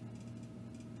happens?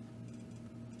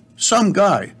 Some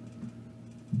guy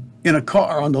in a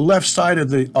car on the left side of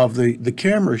the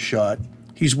camera shot,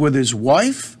 he's with his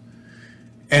wife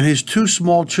and his two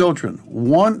small children.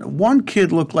 One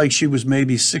kid looked like she was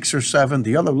maybe 6 or 7.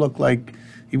 The other looked like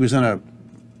he was in a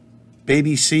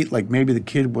baby seat, like maybe the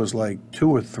kid was like 2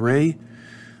 or 3.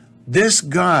 This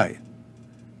guy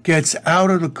gets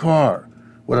out of the car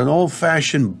with an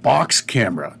old-fashioned box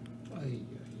camera,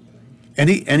 and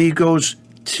he goes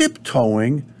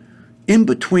tiptoeing in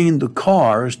between the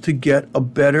cars to get a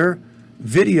better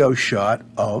video shot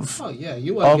of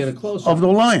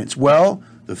the lions. Well,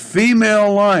 the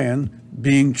female lion,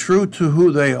 being true to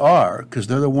who they are, because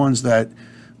they're the ones that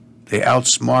they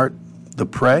outsmart the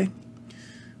prey,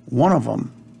 one of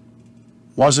them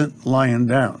wasn't lying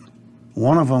down.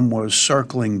 One of them was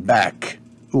circling back.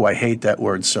 Ooh, I hate that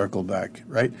word, circle back,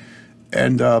 right?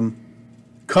 And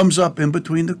comes up in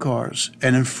between the cars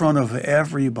and in front of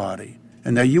everybody.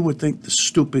 And now you would think the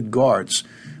stupid guards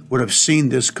would have seen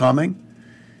this coming.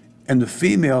 And the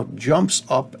female jumps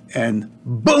up and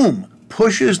boom,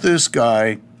 pushes this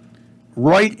guy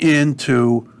right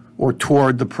into or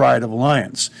toward the pride of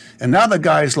lions. And now the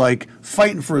guy's like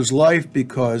fighting for his life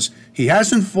because he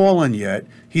hasn't fallen yet.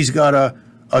 He's got a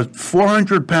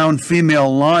 400-pound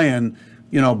female lion,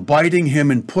 biting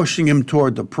him and pushing him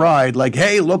toward the pride, like,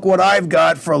 hey, look what I've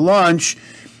got for lunch.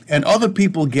 And other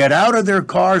people get out of their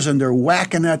cars and they're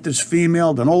whacking at this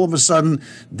female. Then all of a sudden,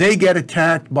 they get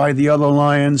attacked by the other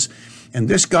lions. And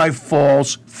this guy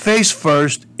falls face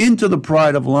first into the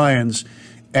pride of lions.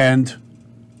 And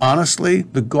honestly,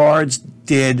 the guards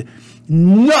did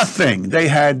nothing. They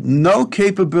had no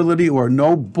capability or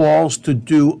no balls to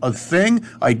do a thing.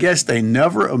 I guess they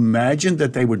never imagined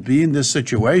that they would be in this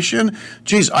situation.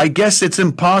 Geez, I guess it's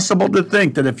impossible to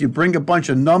think that if you bring a bunch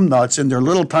of numbnuts in their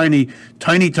little tiny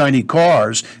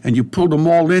cars and you pull them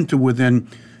all into within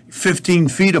 15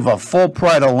 feet of a full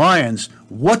pride of lions,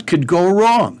 what could go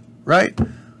wrong, right?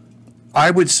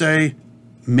 I would say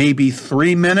maybe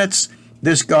 3 minutes,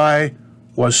 this guy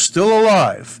was still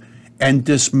alive and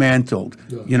dismantled.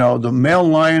 Yeah. The male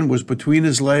lion was between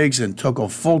his legs and took a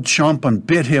full chomp and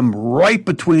bit him right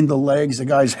between the legs. The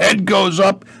guy's head goes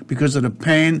up because of the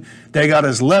pain. They got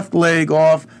his left leg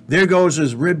off. There goes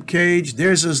his rib cage.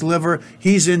 There's his liver.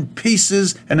 He's in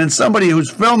pieces. And then somebody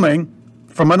who's filming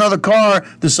from another car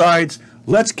decides,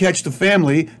 let's catch the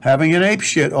family having an ape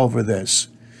shit over this.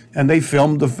 And they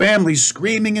filmed the family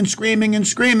screaming and screaming and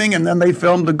screaming, and then they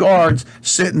filmed the guards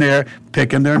sitting there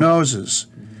picking their noses.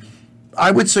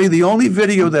 I would say the only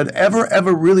video that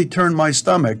ever really turned my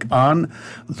stomach on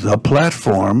the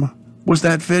platform was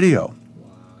that video.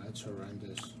 Wow, that's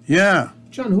horrendous. Yeah.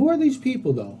 John, who are these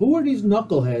people, though? Who are these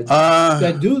knuckleheads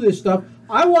that do this stuff?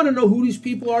 I want to know who these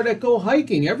people are that go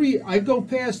hiking. I go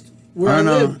past where I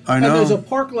live, and there's a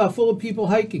park lot full of people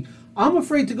hiking. I'm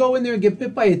afraid to go in there and get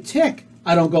bit by a tick.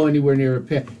 I don't go anywhere near a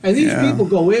pit. And these people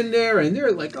go in there, and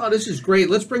they're like, oh, this is great.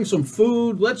 Let's bring some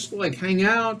food. Let's, hang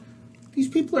out. These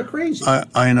people are crazy.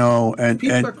 I know.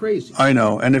 People are crazy. I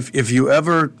know. And if you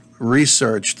ever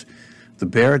researched the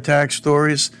bear attack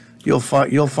stories, you'll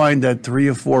find that 3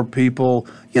 or 4 people,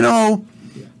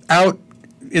 out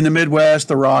in the Midwest,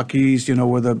 the Rockies,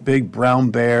 where the big brown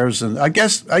bears, and I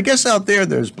guess out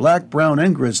there's black, brown,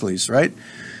 and grizzlies, right?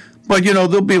 But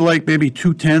there'll be like maybe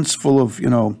 2 tents full of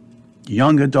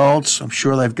young adults. I'm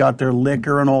sure they've got their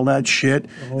liquor and all that shit,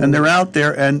 and they're out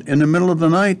there, and in the middle of the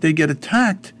night they get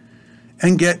attacked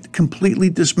and get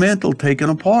completely dismantled, taken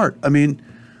apart. I mean,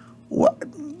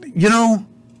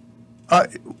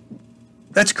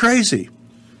 that's crazy.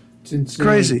 It's insane.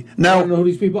 Crazy. Now, I don't know who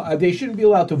these people are. They shouldn't be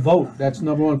allowed to vote. That's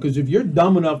number one. Because if you're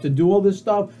dumb enough to do all this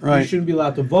stuff, you shouldn't be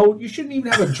allowed to vote. You shouldn't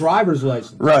even have a driver's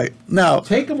license. Right. Now,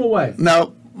 take them away.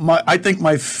 Now, I think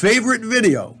my favorite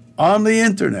video on the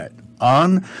internet,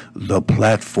 on the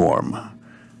platform,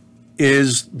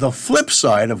 is the flip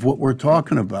side of what we're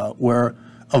talking about, where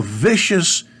a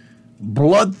vicious,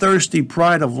 bloodthirsty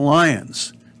pride of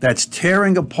lions that's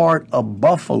tearing apart a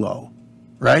buffalo,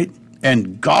 right,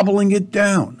 and gobbling it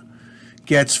down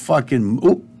gets fucking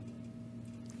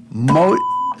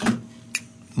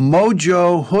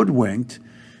mojo hoodwinked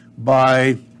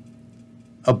by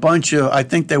a bunch of, I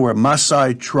think they were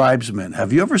Maasai tribesmen.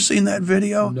 Have you ever seen that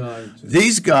video? No.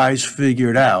 These guys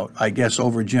figured out, I guess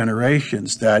over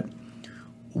generations, that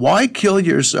why kill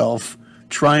yourself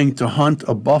trying to hunt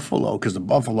a buffalo, because the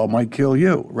buffalo might kill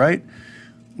you, right?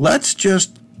 Let's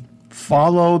just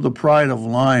follow the pride of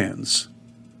lions.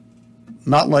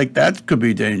 Not like that could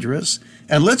be dangerous.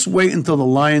 And let's wait until the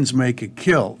lions make a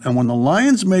kill. And when the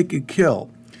lions make a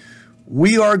kill,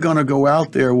 we are going to go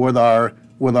out there with our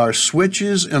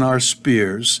switches and our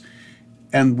spears,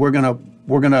 and we're gonna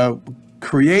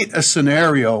create a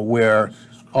scenario where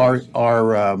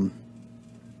our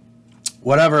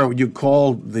whatever you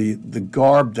call the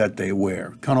garb that they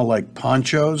wear, kind of like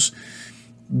ponchos,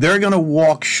 they're going to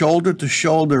walk shoulder to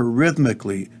shoulder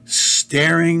rhythmically,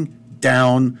 staring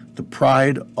down the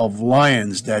pride of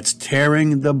lions that's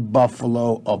tearing the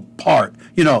buffalo apart.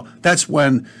 You know, that's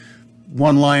when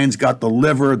one lion's got the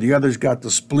liver, the other's got the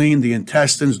spleen, the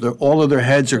intestines, all of their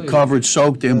heads are covered,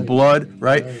 soaked in blood,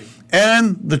 right?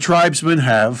 And the tribesmen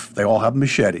they all have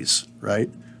machetes, right?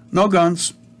 No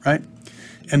guns, right?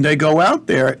 And they go out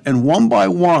there, and one by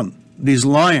one, these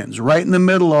lions, right in the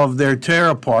middle of their tear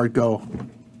apart, go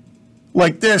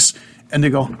like this, and they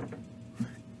go,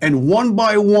 and one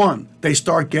by one, they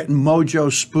start getting mojo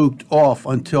spooked off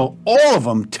until all of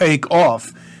them take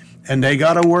off. And they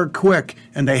got to work quick,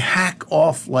 and they hack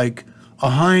off like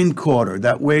a hindquarter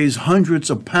that weighs hundreds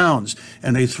of pounds,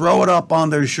 and they throw it up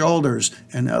on their shoulders,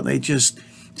 and now they just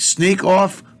sneak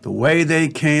off the way they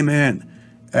came in.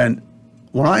 And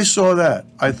when I saw that,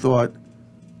 I thought,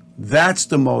 that's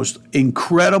the most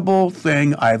incredible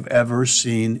thing I've ever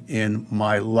seen in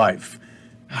my life.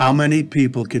 How many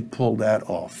people could pull that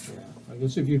off? Yeah. I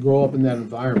guess if you grow up in that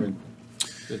environment,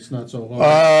 it's not so hard.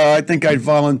 I think I'd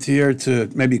volunteer to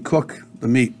maybe cook the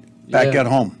meat back at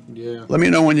home. Yeah. Let me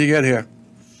know when you get here.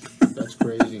 That's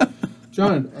crazy.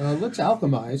 John, let's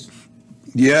alchemize.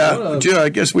 Yeah, I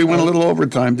guess we went a little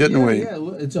overtime, didn't we? Yeah,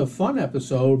 it's a fun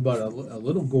episode, but a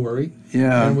little gory.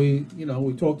 Yeah. And we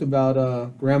talked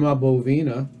about Grandma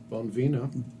Boniva,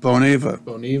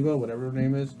 whatever her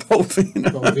name is.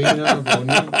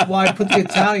 Boniva. Well, I put the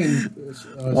Italian.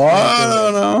 I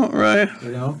don't know, right?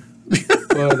 You know?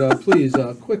 But please,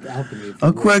 quick alchemy.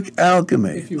 Quick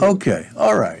alchemy. Okay,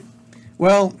 all right.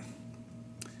 Well,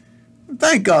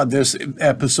 thank God this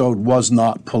episode was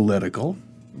not political.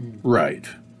 Right.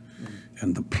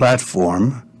 And the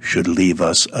platform should leave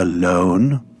us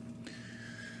alone.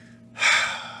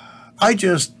 I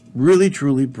just really,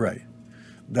 truly pray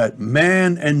that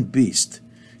man and beast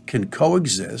can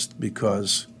coexist,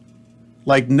 because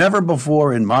like never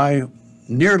before in my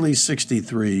nearly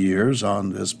 63 years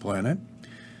on this planet,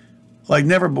 like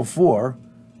never before,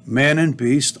 man and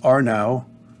beast are now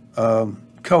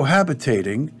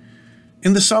cohabitating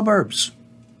in the suburbs.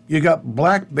 You got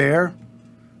black bear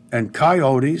and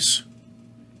coyotes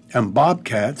and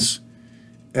bobcats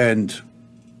and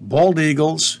bald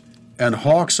eagles and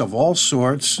hawks of all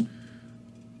sorts.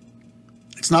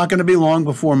 It's not going to be long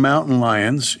before mountain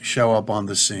lions show up on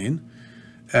the scene.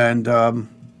 And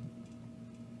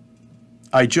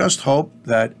I just hope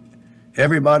that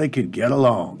everybody could get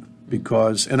along,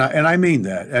 because, and I mean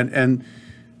that. And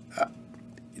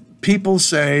people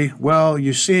say, well,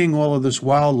 you're seeing all of this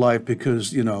wildlife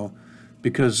because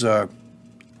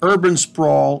urban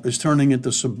sprawl is turning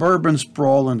into suburban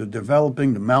sprawl, and they're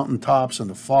developing the mountaintops and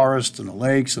the forests and the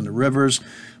lakes and the rivers.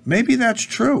 Maybe that's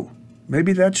true.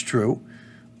 Maybe that's true.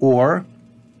 Or,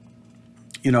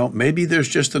 maybe there's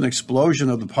just an explosion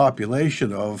of the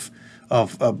population of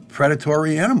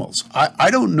predatory animals. I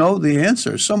don't know the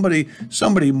answer. Somebody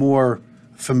more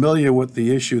familiar with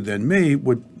the issue than me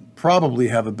would probably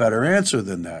have a better answer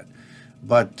than that.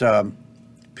 But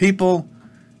people,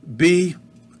 be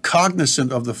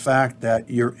cognizant of the fact that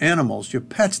your animals, your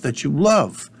pets that you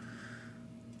love,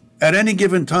 at any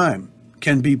given time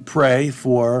can be prey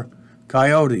for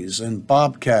coyotes and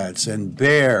bobcats and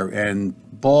bear and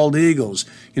bald eagles.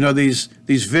 These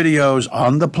videos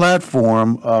on the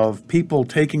platform of people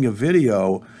taking a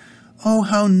video. Oh,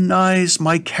 how nice.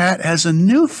 My cat has a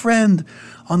new friend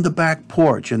on the back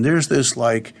porch. And there's this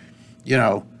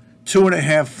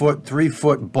 2.5 foot, 3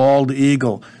 foot bald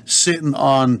eagle sitting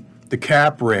on the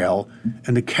cap rail,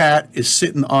 and the cat is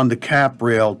sitting on the cap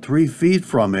rail 3 feet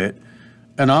from it.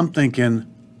 And I'm thinking,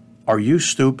 are you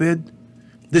stupid?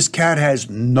 This cat has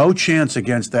no chance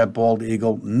against that bald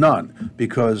eagle, none,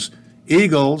 because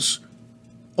eagles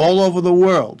all over the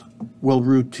world will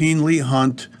routinely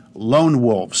hunt lone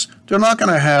wolves They're not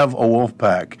going to have a wolf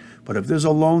pack. But if there's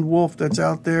a lone wolf that's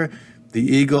out there, the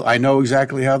eagle, I know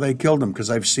exactly how they killed him because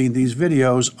I've seen these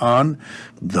videos on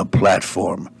the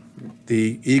platform.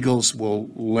 The eagles will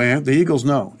land, the eagles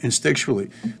know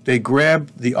instinctually. They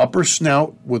grab the upper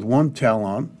snout with one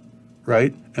talon,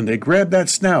 right? And they grab that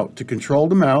snout to control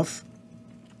the mouth.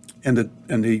 And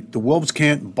the wolves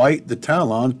can't bite the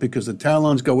talons because the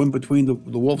talons go in between the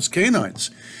wolf's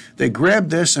canines. They grab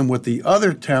this, and with the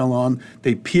other talon,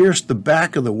 they pierce the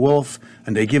back of the wolf,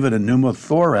 and they give it a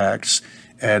pneumothorax.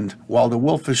 And while the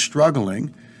wolf is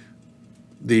struggling,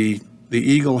 the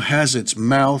eagle has its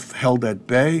mouth held at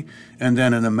bay, and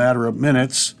then in a matter of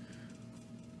minutes,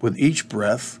 with each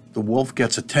breath, the wolf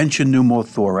gets a tension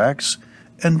pneumothorax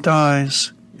and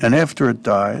dies. And after it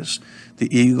dies,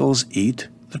 the eagles eat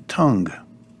the tongue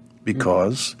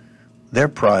because their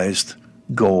prized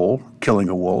goal, killing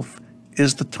a wolf,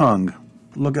 is the tongue.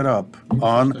 Look it up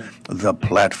on the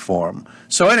platform.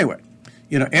 So anyway,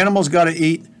 animals got to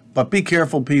eat, but be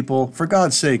careful, people. For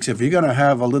God's sakes, if you're going to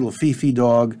have a little Fifi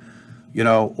dog,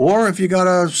 or if you got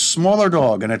a smaller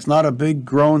dog and it's not a big,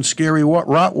 grown, scary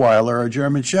Rottweiler or a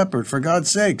German Shepherd, for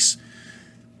God's sakes,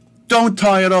 don't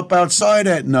tie it up outside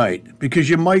at night because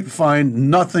you might find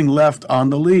nothing left on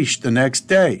the leash the next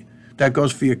day. That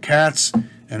goes for your cats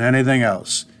and anything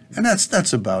else. And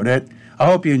that's about it. I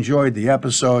hope you enjoyed the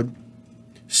episode.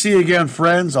 See you again,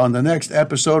 friends, on the next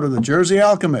episode of The Jersey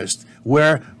Alchemist,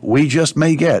 where we just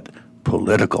may get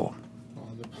political.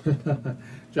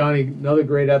 Johnny, another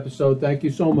great episode. Thank you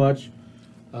so much.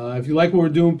 If you like what we're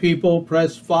doing, people,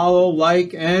 press follow,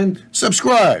 like, and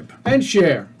subscribe. And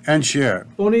share. And share.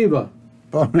 Boniva.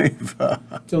 Boniva.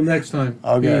 Till next time.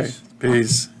 Okay.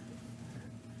 Peace.